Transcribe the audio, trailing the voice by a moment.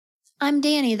I'm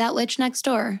Danny, that witch next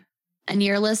door, and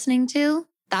you're listening to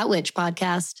That Witch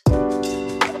Podcast.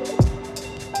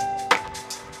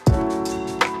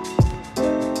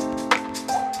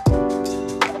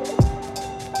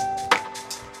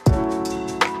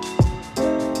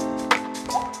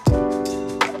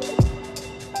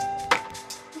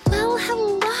 Well,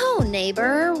 hello,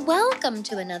 neighbor. Welcome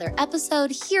to another episode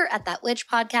here at That Witch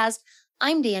Podcast.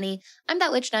 I'm Danny. I'm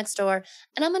that witch next door,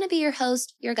 and I'm going to be your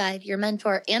host, your guide, your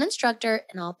mentor, and instructor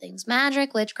in all things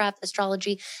magic, witchcraft,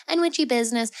 astrology, and witchy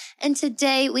business. And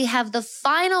today we have the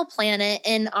final planet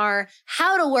in our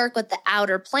How to Work with the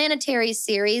Outer Planetary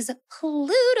series,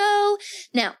 Pluto.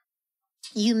 Now,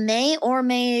 you may or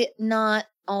may not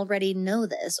already know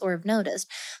this or have noticed,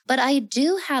 but I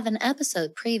do have an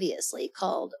episode previously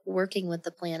called Working with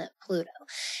the Planet Pluto.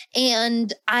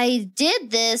 And I did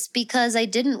this because I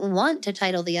didn't want to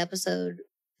title the episode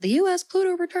The U.S.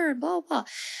 Pluto Return, blah, blah.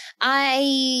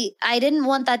 I didn't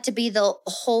want that to be the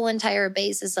whole entire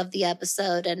basis of the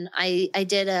episode. And I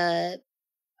did a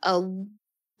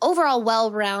overall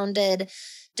well-rounded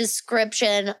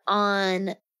description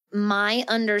on my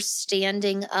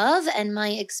understanding of and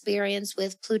my experience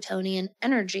with Plutonian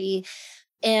energy,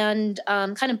 and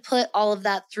kind of put all of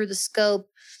that through the scope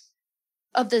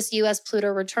of this U.S. Pluto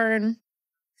return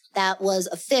that was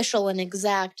official and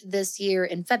exact this year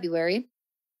in February.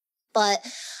 But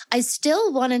I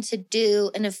still wanted to do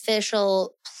an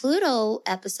official Pluto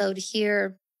episode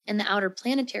here in the Outer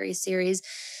Planetary series.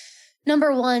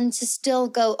 Number one, to still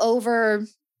go over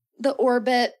the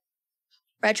orbit,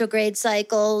 retrograde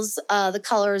cycles, the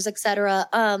colors, etc.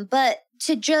 But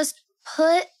to just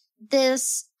put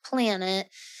this planet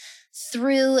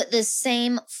through the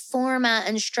same format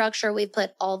and structure we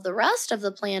put all the rest of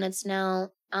the planets now,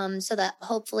 so that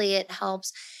hopefully it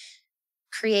helps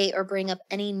create or bring up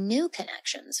any new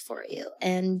connections for you.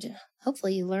 And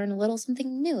hopefully you learn a little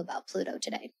something new about Pluto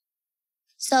today.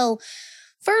 So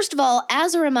first of all,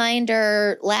 as a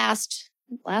reminder, last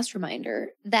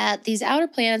reminder that these outer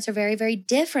planets are very, very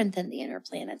different than the inner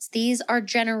planets. These are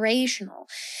generational.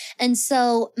 And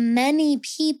so many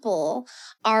people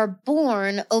are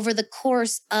born over the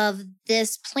course of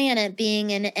this planet being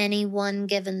in any one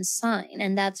given sign.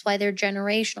 And that's why they're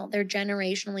generational. They're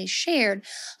generationally shared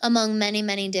among many,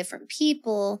 many different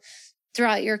people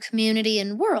throughout your community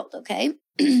and world, okay?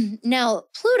 Now,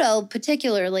 Pluto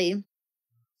particularly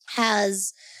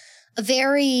has a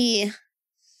very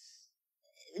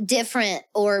different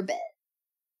orbit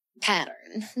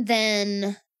pattern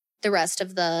than the rest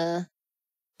of the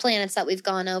planets that we've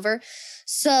gone over.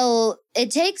 So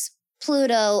it takes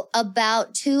Pluto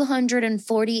about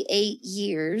 248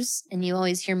 years, and you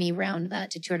always hear me round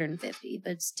that to 250,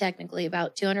 but it's technically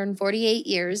about 248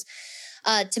 years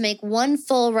to make one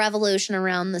full revolution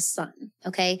around the sun,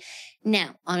 okay?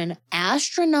 Now, on an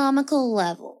astronomical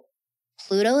level,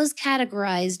 Pluto is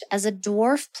categorized as a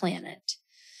dwarf planet.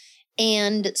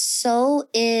 And so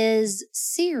is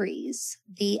Ceres,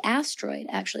 the asteroid,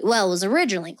 actually. Well, it was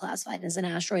originally classified as an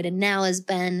asteroid and now has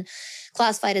been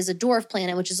classified as a dwarf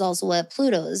planet, which is also what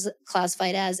Pluto is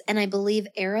classified as. And I believe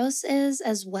Eros is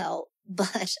as well.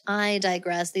 But I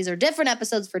digress. These are different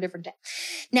episodes for a different day.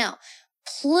 Now,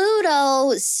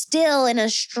 Pluto still in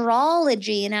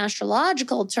astrology and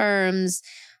astrological terms,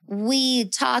 we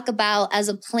talk about as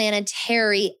a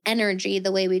planetary energy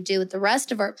the way we do with the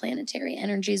rest of our planetary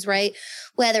energies, right?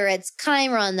 Whether it's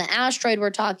Chiron, the asteroid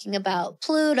we're talking about,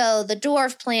 Pluto, the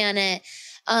dwarf planet,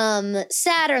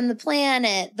 Saturn, the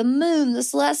planet, the moon, the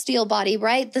celestial body,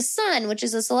 right? The sun, which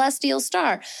is a celestial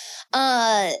star.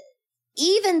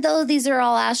 Even though these are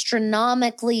all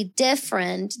astronomically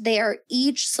different, they are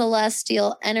each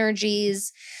celestial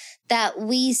energies that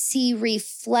we see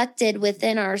reflected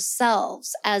within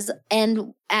ourselves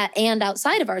and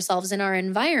outside of ourselves in our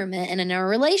environment and in our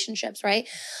relationships, right?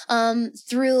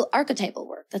 Through archetypal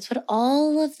work. That's what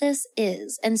all of this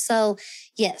is. And so,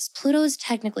 yes, Pluto is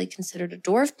technically considered a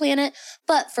dwarf planet,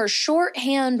 but for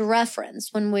shorthand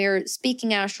reference, when we're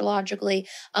speaking astrologically,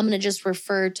 I'm going to just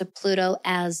refer to Pluto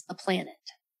as a planet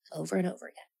over and over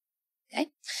again.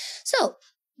 Okay? So,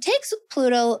 it takes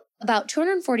Pluto about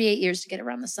 248 years to get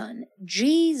around the sun.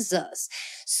 Jesus.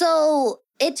 So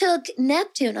it took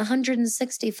Neptune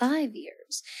 165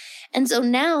 years. And so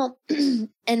now,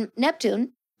 and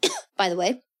Neptune, by the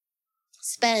way,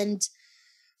 spends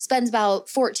about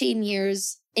 14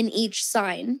 years in each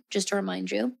sign, just to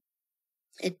remind you.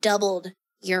 It doubled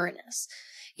Uranus.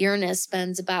 Uranus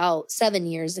spends about 7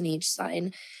 years in each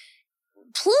sign.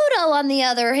 Pluto, on the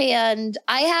other hand,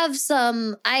 I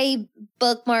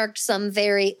bookmarked some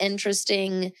very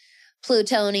interesting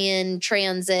Plutonian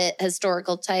transit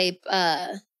historical type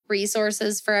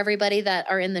resources for everybody that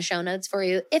are in the show notes for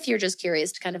you if you're just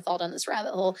curious to kind of fall down this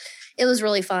rabbit hole. It was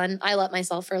really fun. I let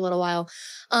myself for a little while.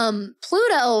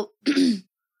 Pluto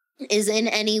is in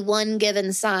any one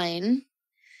given sign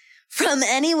from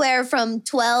anywhere from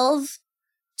 12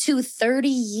 to 30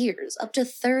 years, up to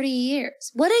 30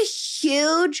 years. What a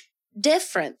huge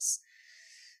difference.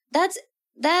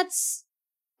 That's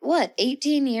what,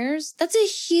 18 years? That's a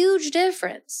huge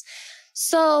difference.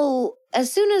 So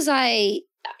as soon as and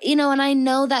I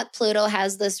know that Pluto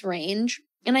has this range,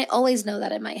 and I always know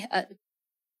that in my head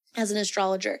as an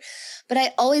astrologer, but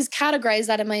I always categorize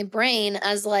that in my brain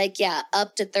as like, yeah,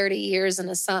 up to 30 years in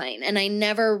a sign. And I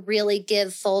never really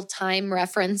give full time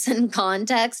reference and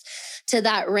context to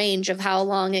that range of how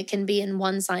long it can be in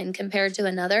one sign compared to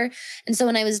another. And so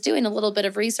when I was doing a little bit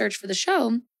of research for the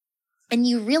show, and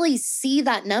you really see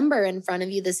that number in front of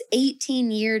you, this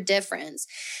 18-year difference.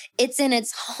 It's in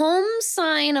its home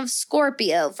sign of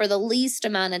Scorpio for the least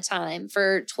amount of time,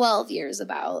 for 12 years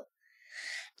about.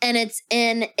 And it's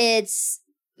in its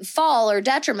fall or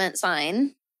detriment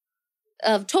sign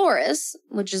of Taurus,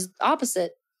 which is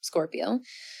opposite Scorpio,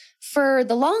 for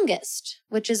the longest,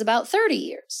 which is about 30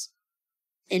 years.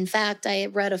 In fact, I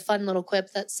read a fun little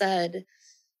quip that said,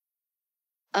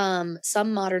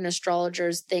 some modern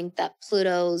astrologers think that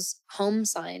Pluto's home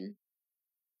sign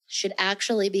should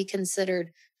actually be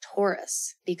considered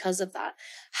Taurus because of that.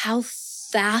 How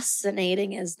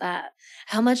fascinating is that?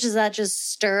 How much does that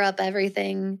just stir up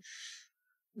everything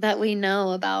that we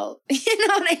know about, you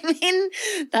know what I mean?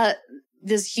 That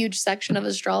this huge section of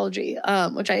astrology,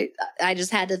 which I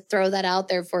just had to throw that out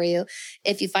there for you.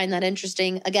 If you find that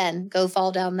interesting, again, go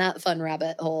fall down that fun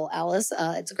rabbit hole, Alice.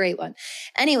 It's a great one.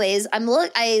 Anyways,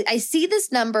 I see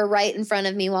this number right in front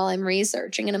of me while I'm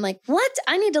researching, and I'm like, what?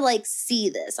 I need to see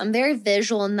this. I'm very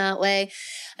visual in that way.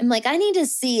 I'm like, I need to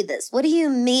see this. What do you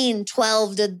mean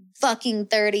 12 to fucking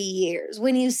 30 years?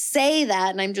 When you say that,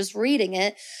 and I'm just reading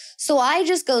it. So I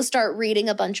just go start reading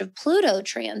a bunch of Pluto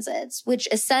transits, which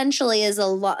essentially is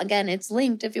again, it's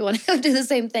linked if you want to go do the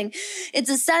same thing.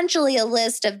 It's essentially a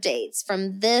list of dates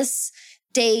from this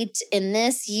date in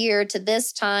this year to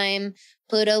this time.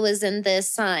 Pluto was in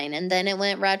this sign, and then it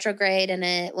went retrograde and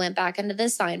it went back into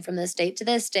this sign from this date to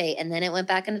this date. And then it went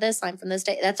back into this sign from this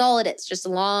date. That's all it is. Just a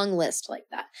long list like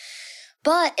that.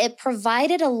 But it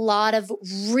provided a lot of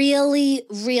really,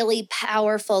 really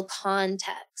powerful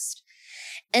context.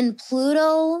 And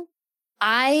Pluto,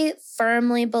 I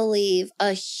firmly believe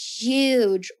a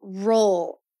huge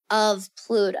role of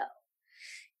Pluto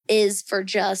is for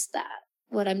just that,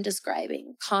 what I'm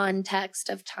describing, context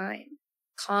of time,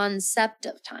 concept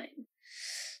of time.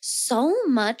 So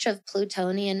much of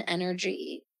Plutonian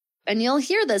energy, and you'll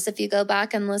hear this if you go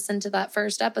back and listen to that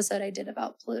first episode I did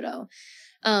about Pluto,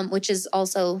 which is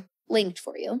also linked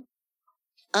for you.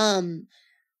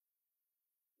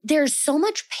 There's so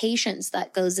much patience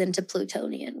that goes into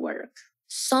Plutonian work.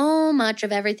 So much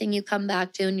of everything you come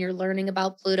back to and you're learning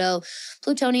about Pluto,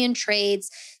 Plutonian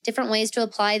traits, different ways to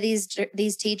apply these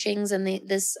teachings and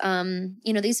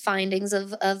these findings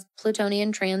of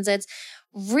Plutonian transits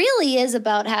really is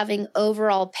about having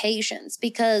overall patience,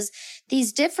 because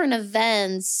these different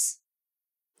events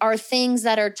are things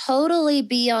that are totally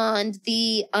beyond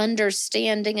the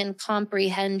understanding and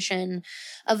comprehension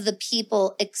of the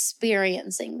people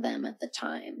experiencing them at the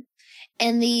time.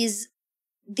 And these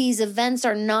events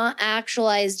are not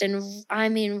actualized and,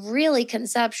 really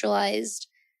conceptualized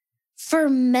for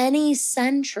many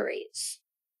centuries.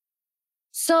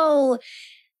 So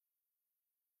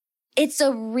it's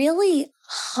a really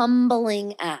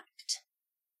humbling act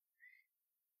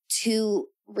to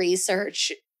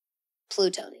research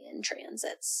Plutonian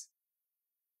transits,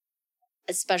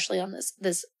 especially on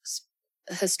this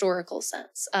historical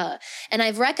sense. And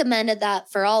I've recommended that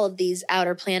for all of these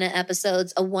Outer Planet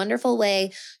episodes, a wonderful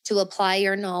way to apply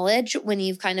your knowledge when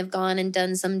you've kind of gone and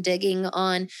done some digging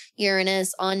on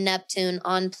Uranus, on Neptune,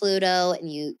 on Pluto, and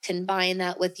you combine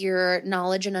that with your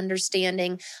knowledge and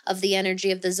understanding of the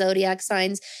energy of the zodiac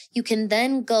signs. You can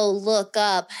then go look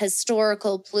up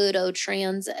historical Pluto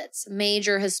transits,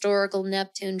 major historical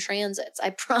Neptune transits.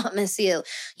 I promise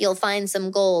you'll find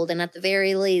some gold. And at the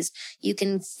very least, you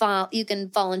can fall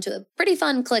into a pretty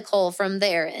fun click hole from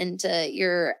there into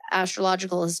your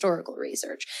astrological historical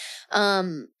research.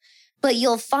 But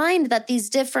you'll find that these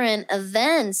different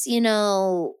events,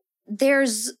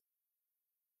 there's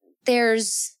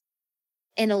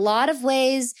in a lot of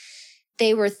ways,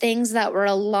 they were things that were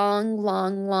a long,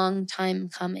 long, long time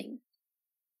coming.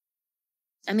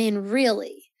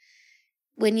 Really.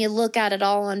 when you look at it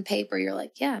all on paper, you're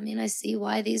like, yeah, I mean, I see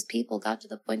why these people got to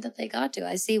the point that they got to.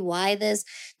 I see why this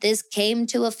came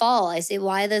to a fall. I see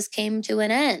why this came to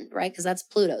an end, right? Because that's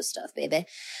Pluto stuff, baby.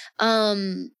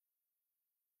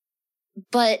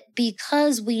 But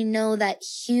because we know that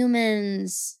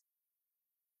humans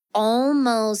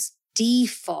almost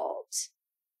default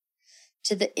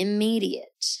to the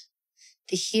immediate,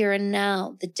 the here and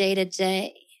now, the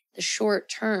day-to-day, the short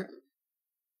term.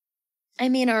 I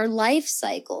mean, our life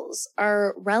cycles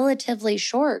are relatively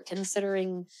short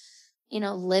considering,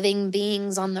 living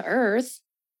beings on the earth,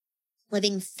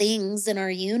 living things in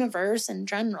our universe in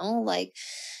general.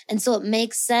 And so it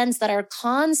makes sense that our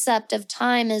concept of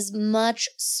time is much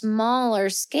smaller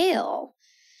scale.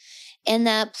 And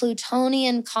that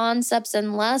Plutonian concepts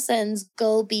and lessons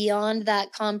go beyond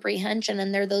that comprehension.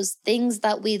 And they're those things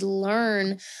that we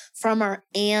learn from our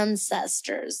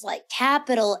ancestors, like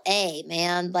capital A,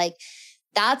 man.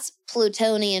 That's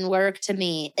Plutonian work to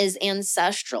me, is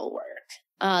ancestral work.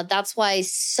 That's why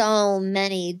so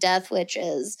many death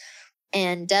witches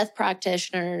and death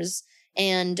practitioners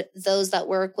and those that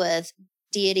work with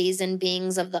deities and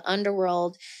beings of the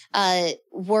underworld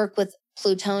work with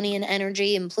Plutonian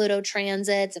energy and Pluto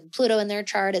transits and Pluto in their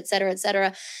chart, et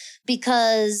cetera,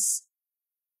 because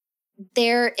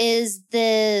there is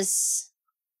this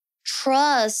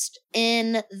trust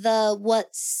in the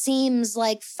what seems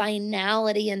like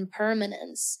finality and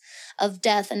permanence of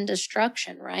death and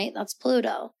destruction, right? That's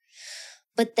Pluto.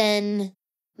 But then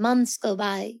months go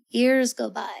by, years go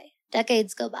by,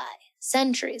 decades go by,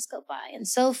 centuries go by, and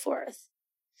so forth.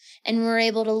 And we're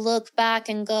able to look back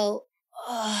and go,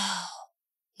 oh,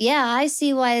 yeah, I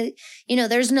see why,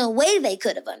 there's no way they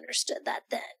could have understood that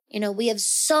then. We have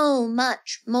so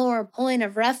much more point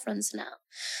of reference now.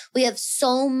 We have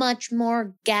so much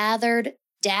more gathered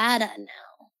data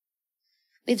now.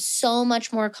 We have so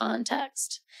much more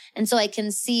context. And so I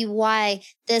can see why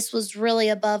this was really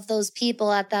above those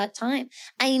people at that time.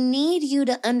 I need you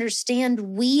to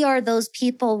understand we are those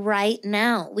people right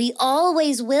now. We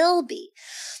always will be.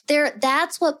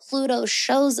 That's what Pluto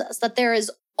shows us, that there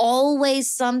is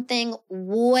always something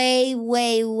way,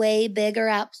 way, way bigger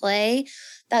at play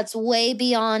that's way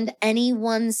beyond any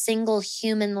one single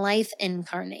human life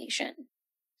incarnation.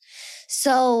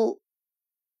 So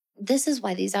this is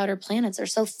why these outer planets are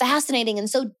so fascinating and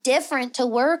so different to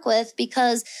work with,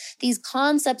 because these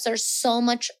concepts are so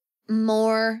much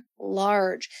more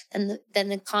large than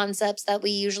the concepts that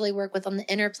we usually work with on the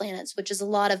inner planets, which is a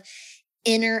lot of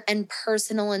inner and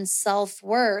personal and self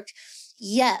work.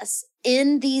 Yes,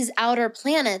 in these outer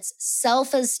planets,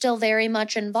 self is still very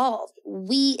much involved.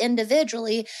 We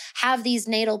individually have these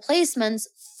natal placements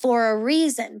for a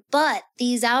reason, but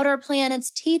these outer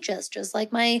planets teach us, just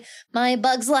like my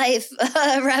Bug's Life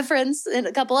reference in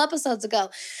a couple episodes ago,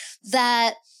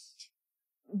 that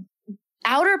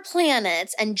outer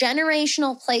planets and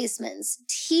generational placements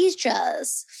teach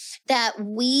us that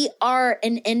we are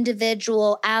an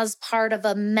individual as part of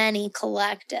a many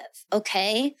collective,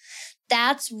 okay?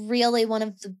 That's really one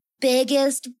of the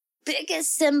biggest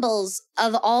symbols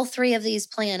of all three of these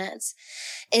planets,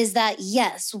 is that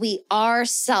yes, we are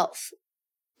self.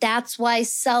 That's why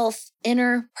self,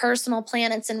 inner personal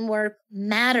planets and work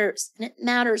matters. And it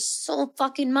matters so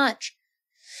fucking much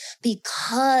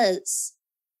because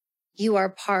you are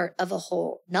part of a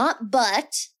whole, not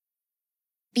but,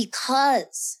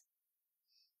 because.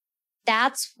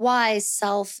 That's why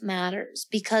self matters,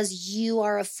 because you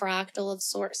are a fractal of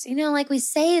source. We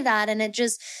say that and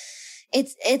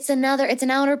it's an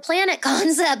outer planet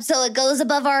concept. So it goes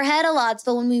above our head a lot.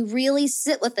 But when we really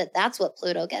sit with it, that's what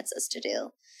Pluto gets us to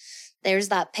do. There's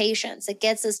that patience. It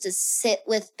gets us to sit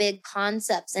with big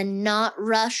concepts and not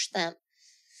rush them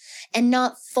and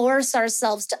not force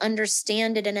ourselves to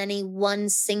understand it in any one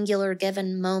singular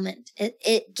given moment.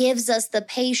 It gives us the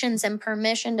patience and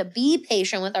permission to be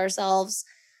patient with ourselves,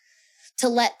 to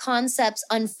let concepts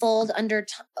unfold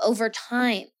over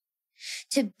time,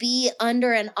 to be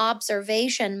under an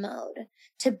observation mode,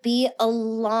 to be a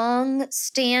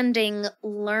long-standing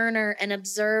learner and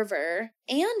observer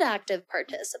and active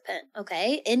participant,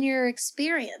 okay, in your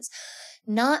experience.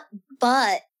 Not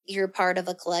but you're part of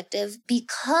a collective.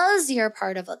 Because you're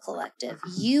part of a collective,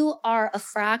 you are a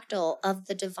fractal of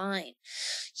the divine.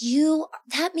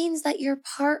 That means that you're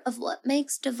part of what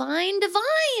makes divine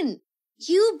divine.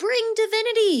 You bring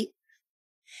divinity.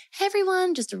 Hey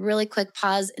everyone, just a really quick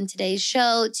pause in today's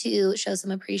show to show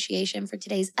some appreciation for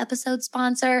today's episode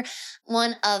sponsor.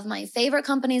 One of my favorite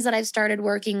companies that I've started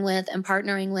working with and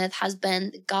partnering with has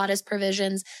been Goddess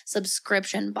Provisions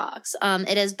subscription box.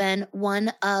 It has been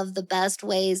one of the best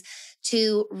ways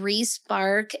to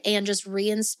re-spark and just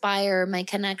re-inspire my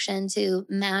connection to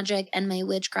magic and my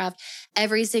witchcraft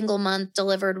every single month,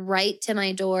 delivered right to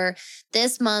my door.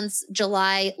 This month's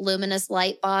July Luminous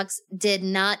Light box did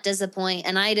not disappoint,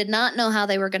 and I did not know how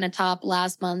they were going to top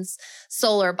last month's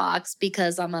solar box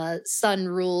because I'm a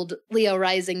sun-ruled Leo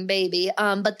rising baby.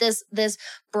 But this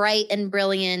bright and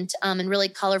brilliant and really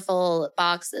colorful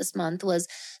box this month was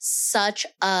such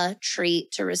a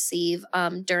treat to receive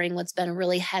during what's been a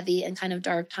really heavy and kind of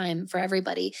dark time for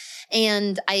everybody.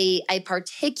 And I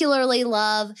particularly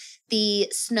love the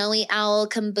Snowy Owl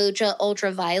Kombucha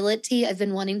Ultraviolet tea. I've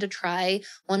been wanting to try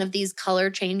one of these color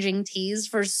changing teas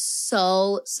for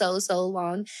so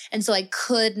long. And so I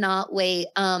could not wait.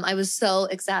 I was so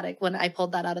ecstatic when I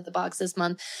pulled that out of the box this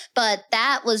month. But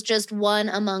that was just one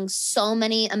among so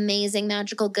many amazing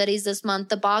magical goodies this month.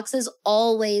 The box is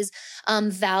always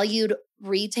valued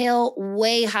retail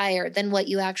way higher than what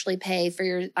you actually pay for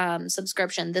your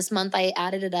subscription. This month I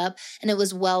added it up and it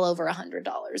was well over $100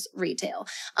 retail.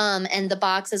 And the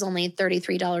box is only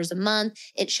 $33 a month.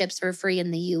 It ships for free in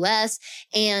the US.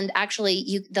 And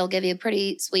actually they'll give you a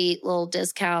pretty sweet little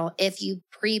discount if you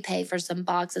prepay for some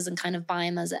boxes and kind of buy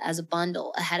them as a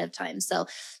bundle ahead of time. So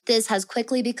this has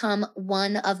quickly become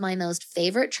one of my most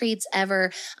favorite treats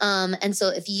ever. And so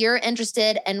if you're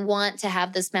interested and want to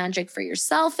have this magic for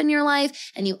yourself in your life,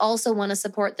 and you also want to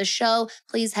support the show,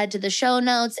 please head to the show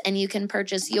notes and you can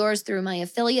purchase yours through my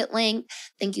affiliate link.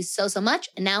 Thank you so much.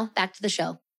 And now back to the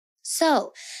show.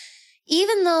 So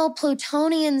even though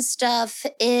Plutonian stuff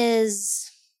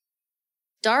is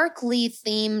darkly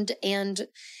themed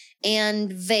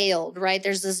and veiled, right?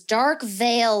 There's this dark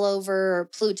veil over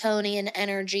Plutonian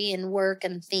energy and work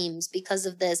and themes because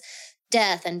of this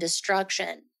death and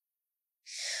destruction.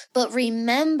 But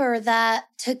remember that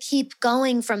to keep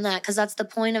going from that, because that's the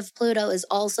point of Pluto, is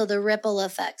also the ripple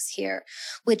effects here,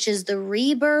 which is the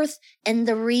rebirth and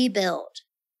the rebuild.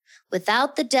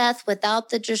 Without the death, without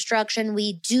the destruction,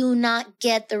 we do not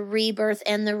get the rebirth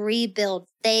and the rebuild.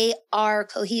 They are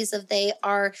cohesive. They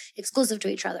are exclusive to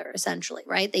each other, essentially,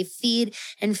 right? They feed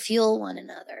and fuel one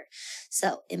another.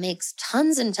 So it makes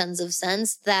tons and tons of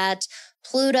sense that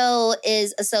Pluto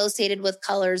is associated with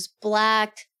colors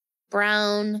black,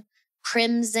 brown,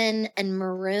 crimson, and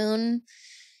maroon.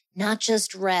 Not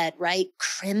just red, right?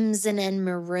 Crimson and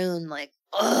maroon, like,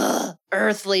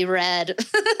 earthly red.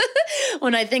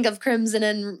 When I think of crimson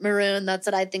and maroon, that's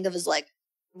what I think of as like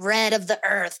red of the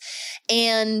earth.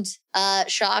 And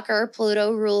shocker,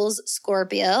 Pluto rules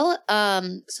Scorpio.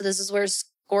 So this is where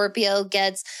Scorpio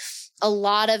gets a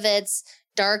lot of its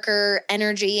darker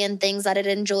energy and things that it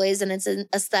enjoys and its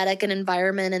aesthetic and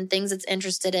environment and things it's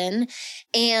interested in.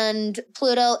 And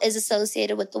Pluto is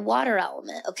associated with the water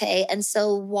element, okay? And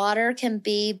so water can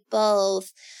be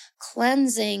both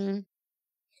cleansing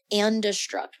and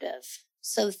destructive.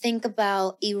 So think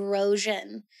about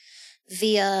erosion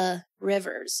via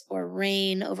rivers or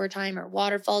rain over time or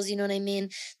waterfalls, you know what I mean?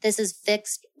 This is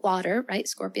fixed water, right?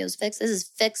 Scorpio's fixed. This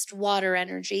is fixed water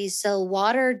energy. So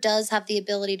water does have the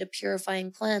ability to purify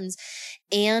and cleanse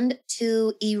and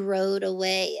to erode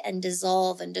away and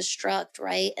dissolve and destruct,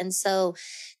 right? And so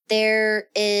there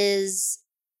is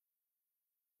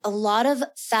a lot of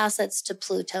facets to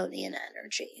Plutonian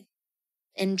energy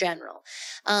in general.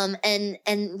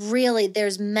 And really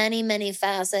there's many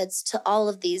facets to all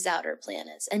of these outer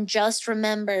planets. And just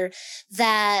remember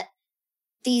that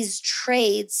these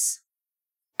traits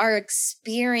are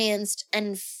experienced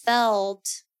and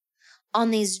felt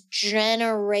on these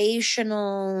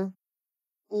generational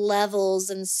levels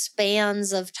and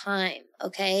spans of time,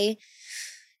 okay?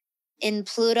 In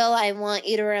Pluto, I want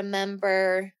you to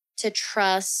remember to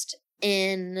trust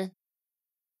in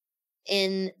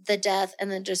the death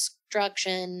and the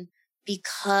destruction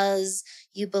because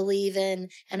you believe in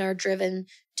and are driven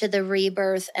to the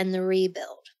rebirth and the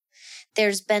rebuild.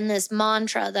 There's been this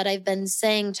mantra that I've been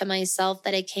saying to myself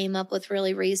that I came up with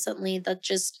really recently that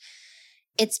just,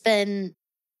 it's been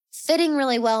fitting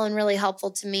really well and really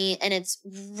helpful to me. And it's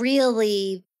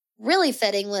really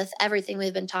fitting with everything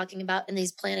we've been talking about in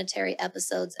these planetary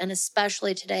episodes and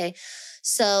especially today.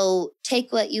 So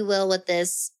take what you will with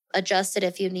this. Adjust it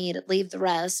if you need, leave the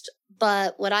rest.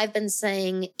 But what I've been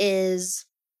saying is,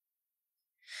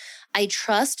 I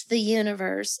trust the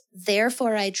universe,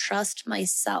 therefore I trust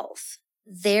myself.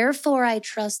 Therefore, I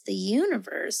trust the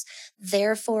universe.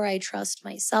 Therefore, I trust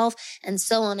myself, and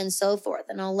so on and so forth.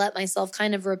 And I'll let myself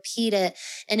kind of repeat it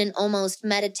in an almost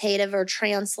meditative or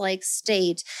trance-like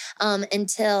state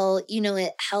until,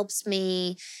 it helps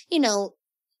me,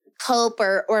 cope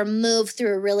or move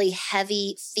through a really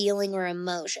heavy feeling or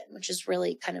emotion, which is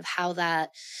really kind of how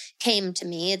that came to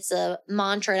me. It's a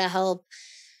mantra to help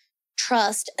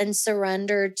trust and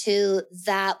surrender to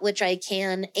that which I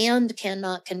can and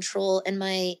cannot control in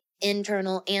my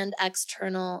internal and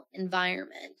external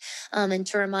environment. And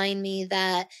to remind me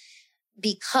that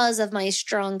because of my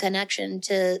strong connection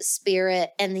to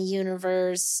spirit and the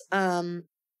universe,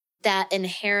 that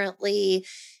inherently,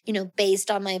 based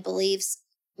on my beliefs,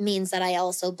 means that I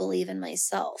also believe in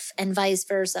myself and vice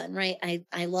versa. And right,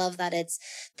 I love that it's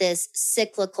this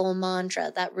cyclical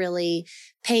mantra that really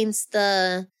paints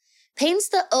the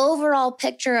overall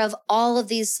picture of all of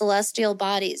these celestial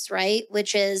bodies, right?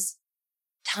 Which is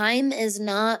time is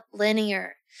not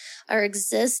linear. Our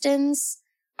existence,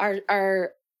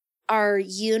 our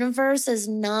universe is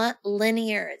not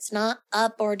linear. It's not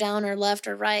up or down or left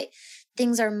or right.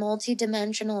 Things are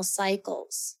multidimensional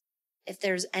cycles. If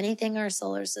there's anything our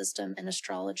solar system and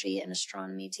astrology and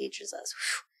astronomy teaches us,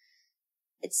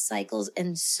 it's cycles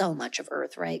in so much of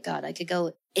Earth, right? God, I could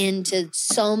go into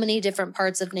so many different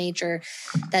parts of nature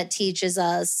that teaches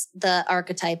us the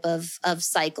archetype of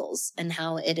cycles and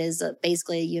how it is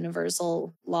basically a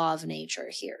universal law of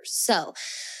nature here. So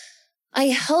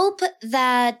I hope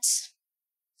that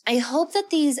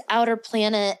these outer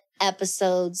planet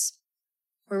episodes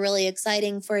were really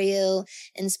exciting for you,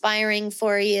 inspiring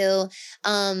for you.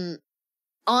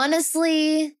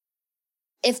 Honestly,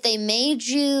 if they made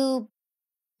you,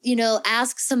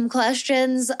 ask some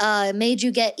questions, made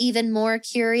you get even more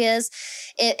curious,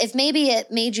 if maybe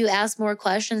it made you ask more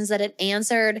questions that it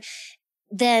answered,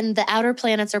 then the outer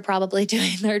planets are probably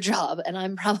doing their job and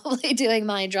I'm probably doing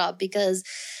my job because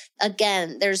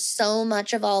again, there's so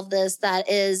much of all of this that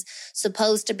is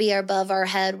supposed to be above our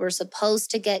head. We're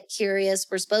supposed to get curious.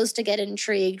 We're supposed to get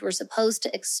intrigued. We're supposed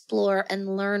to explore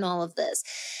and learn all of this.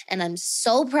 And I'm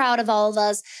so proud of all of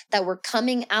us that we're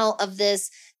coming out of this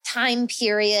time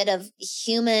period of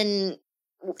human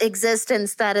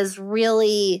existence that has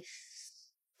really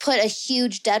put a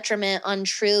huge detriment on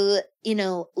true,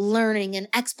 learning and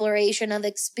exploration of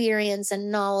experience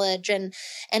and knowledge. And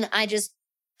I just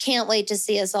can't wait to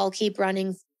see us all keep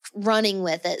running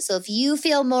with it. So if you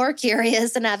feel more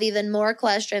curious and have even more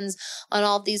questions on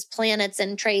all of these planets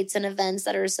and traits and events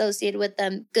that are associated with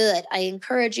them, good. I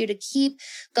encourage you to keep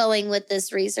going with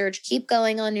this research, keep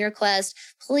going on your quest.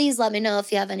 Please let me know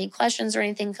if you have any questions or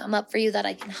anything come up for you that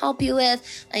I can help you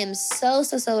with. I am so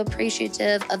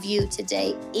appreciative of you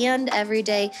today and every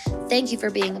day. Thank you for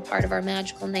being a part of our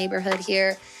magical neighborhood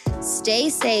here. Stay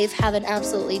safe, have an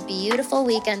absolutely beautiful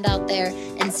weekend out there,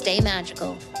 and stay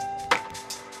magical.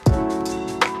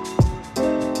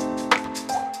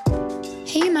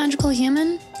 Hey, magical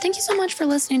human. Thank you so much for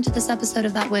listening to this episode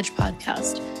of That Witch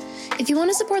podcast. If you want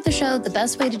to support the show, the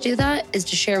best way to do that is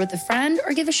to share with a friend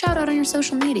or give a shout out on your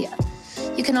social media.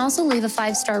 You can also leave a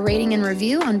 5-star rating and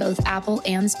review on both Apple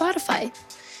and Spotify.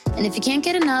 And if you can't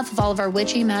get enough of all of our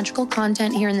witchy magical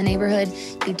content here in the neighborhood,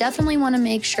 you definitely want to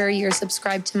make sure you're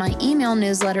subscribed to my email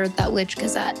newsletter, That Witch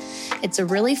Gazette. It's a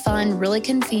really fun, really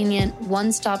convenient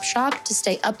one-stop shop to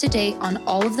stay up to date on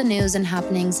all of the news and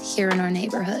happenings here in our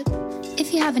neighborhood.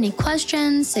 If you have any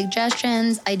questions,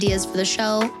 suggestions, ideas for the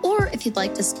show, or if you'd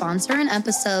like to sponsor an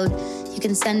episode, you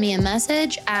can send me a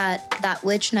message at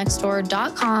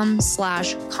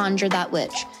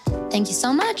thatwitchnextdoor.com/conjurethatwitch. Thank you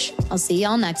so much. I'll see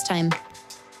y'all next time.